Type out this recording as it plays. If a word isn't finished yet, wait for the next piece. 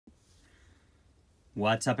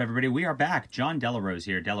What's up, everybody? We are back. John Delarose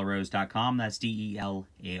here, delarose.com. That's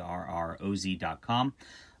DELARROZ.com.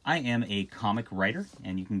 I am a comic writer,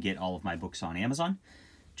 and you can get all of my books on Amazon.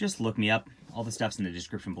 Just look me up. All the stuff's in the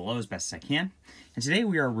description below as best as I can. And today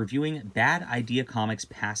we are reviewing Bad Idea Comics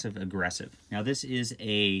Passive Aggressive. Now, this is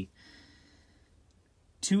a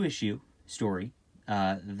two-issue story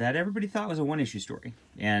that everybody thought was a one-issue story.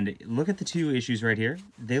 And look at the two issues right here.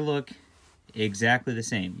 They look exactly the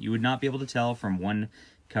same. You would not be able to tell from one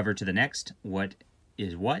cover to the next what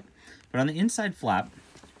is what. But on the inside flap,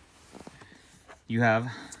 you have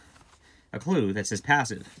a clue that says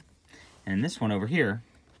passive. And this one over here,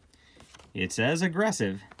 it says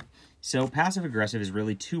aggressive. So passive aggressive is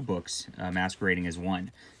really two books masquerading as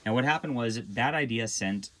one. Now what happened was Bad Idea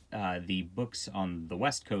sent the books on the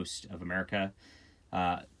west coast of America,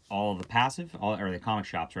 all of the passive, or the comic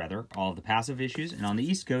shops rather, all of the passive issues, and on the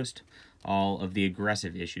East Coast, all of the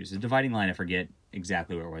aggressive issues. The dividing line, I forget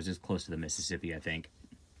exactly where it was. It's close to the Mississippi, I think.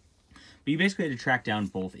 But you basically had to track down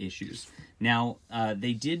both issues. Now,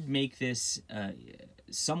 they did make this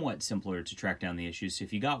somewhat simpler to track down the issues. So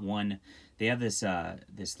if you got one, they have this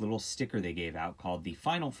this little sticker they gave out called the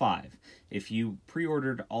Final Five. If you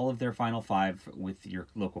pre-ordered all of their Final Five with your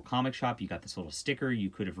local comic shop, you got this little sticker.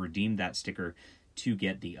 You could have redeemed that sticker to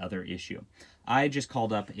get the other issue. I just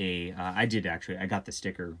called up I did actually, I got the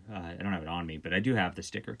sticker. I don't have it on me, but I do have the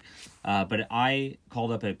sticker. But I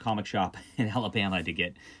called up a comic shop in Alabama to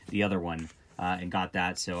get the other one and got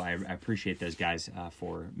that. So I appreciate those guys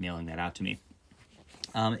for mailing that out to me.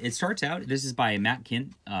 It starts out, this is by Matt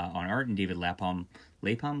Kindt on art and David Lapham.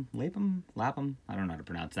 Lapham? I don't know how to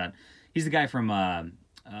pronounce that. He's the guy from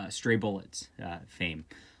Stray Bullets fame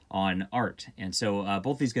on art. And so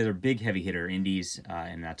both these guys are big heavy hitter indies,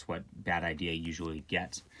 and that's what Bad Idea usually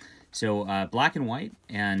gets. So black and white,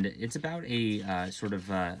 and it's about a sort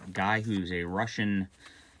of guy who's a Russian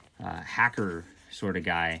hacker sort of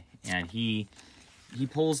guy, and he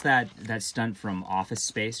pulls that stunt from Office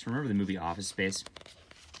Space. Remember the movie Office Space?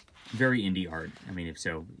 Very indie art. I mean, if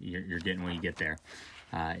so, you're getting what you get there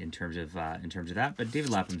in terms of that. But David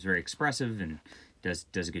Lapham's very expressive and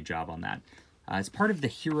does a good job on that. It's part of the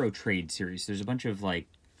Hero Trade series. There's a bunch of like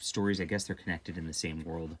stories. I guess they're connected in the same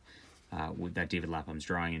world with that David Lapham's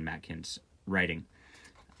drawing and Matt Kindt's writing.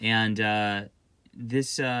 And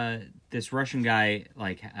this Russian guy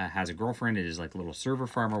like has a girlfriend. It is like a little server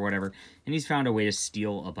farm or whatever, and he's found a way to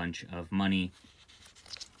steal a bunch of money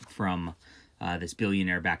from this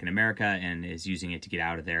billionaire back in America and is using it to get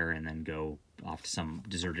out of there and then go off to some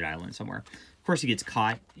deserted island somewhere. Of course, he gets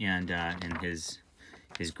caught, and his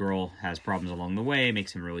girl has problems along the way,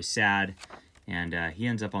 makes him really sad, and he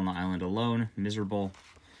ends up on the island alone, miserable,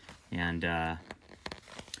 and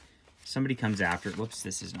somebody comes after... Whoops,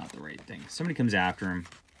 this is not the right thing. Somebody comes after him,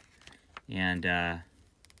 and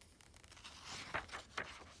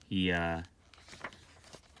he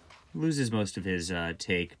loses most of his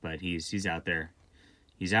take, but he's out there.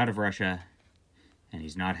 He's out of Russia, and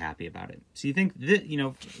he's not happy about it. So you think that, you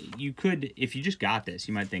know, you could, if you just got this,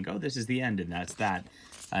 you might think, oh, this is the end, and that's that.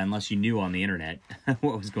 Unless you knew on the internet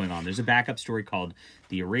what was going on. There's a backup story called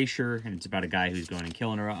The Erasure, and it's about a guy who's going and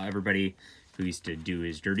killing everybody who used to do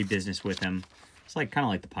his dirty business with him. It's like kind of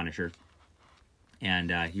like the Punisher.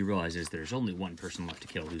 And he realizes there's only one person left to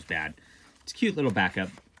kill who's bad. It's a cute little backup.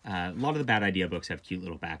 A lot of the Bad Idea books have cute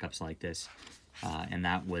little backups like this. And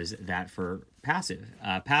that was that for Passive.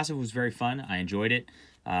 Passive was very fun. I enjoyed it.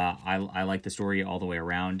 I liked the story all the way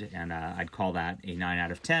around, and I'd call that a 9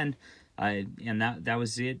 out of 10. And that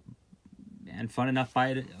was it, and fun enough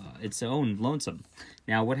by its own lonesome.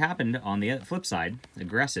 Now, what happened on the flip side,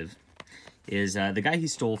 aggressive, is the guy he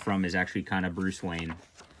stole from is actually kind of Bruce Wayne,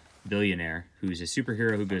 billionaire, who's a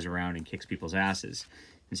superhero who goes around and kicks people's asses.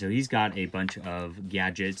 And so he's got a bunch of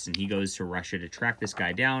gadgets, and he goes to Russia to track this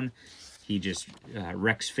guy down. He just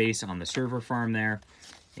wrecks face on the server farm there,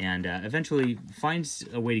 and eventually finds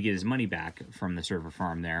a way to get his money back from the server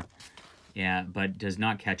farm there. Yeah, but does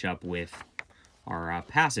not catch up with our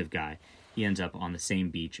passive guy. He ends up on the same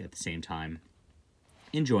beach at the same time,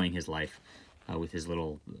 enjoying his life with his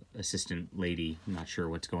little assistant lady. I'm not sure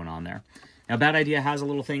what's going on there. Now, Bad Idea has a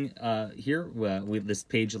little thing here. With this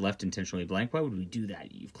page left intentionally blank. Why would we do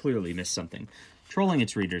that? You've clearly missed something. Trolling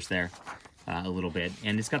its readers there a little bit.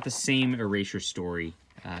 And it's got the same erasure story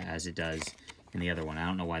as it does in the other one. I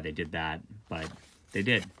don't know why they did that, but they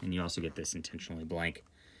did. And you also get this intentionally blank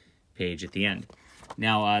page at the end.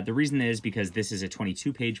 Now, the reason is because this is a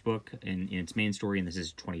 22-page book in its main story, and this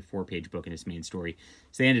is a 24-page book in its main story.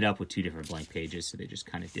 So they ended up with two different blank pages, so they just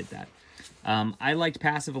kind of did that. I liked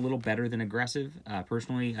Passive a little better than Aggressive.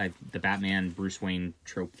 Personally, the Batman, Bruce Wayne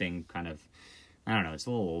trope thing kind of I don't know, it's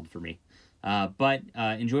a little old for me. But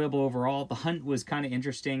enjoyable overall. The hunt was kind of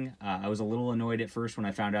interesting. I was a little annoyed at first when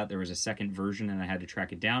I found out there was a second version and I had to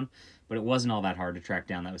track it down, but it wasn't all that hard to track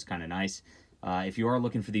down. That was kind of nice. If you are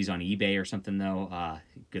looking for these on eBay or something, though,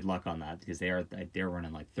 good luck on that, because they're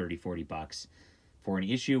running like $30-40 for an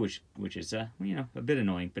issue, which is you know, a bit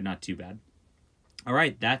annoying, but not too bad. All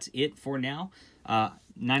right, that's it for now.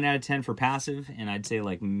 9 out of 10 for passive, and I'd say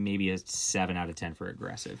like maybe a 7 out of 10 for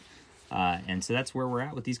aggressive. And so that's where we're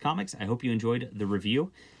at with these comics. I hope you enjoyed the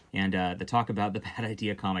review and the talk about the Bad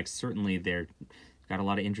Idea comics. Certainly, they've got a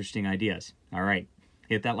lot of interesting ideas. All right,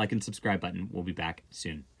 hit that like and subscribe button. We'll be back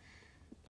soon.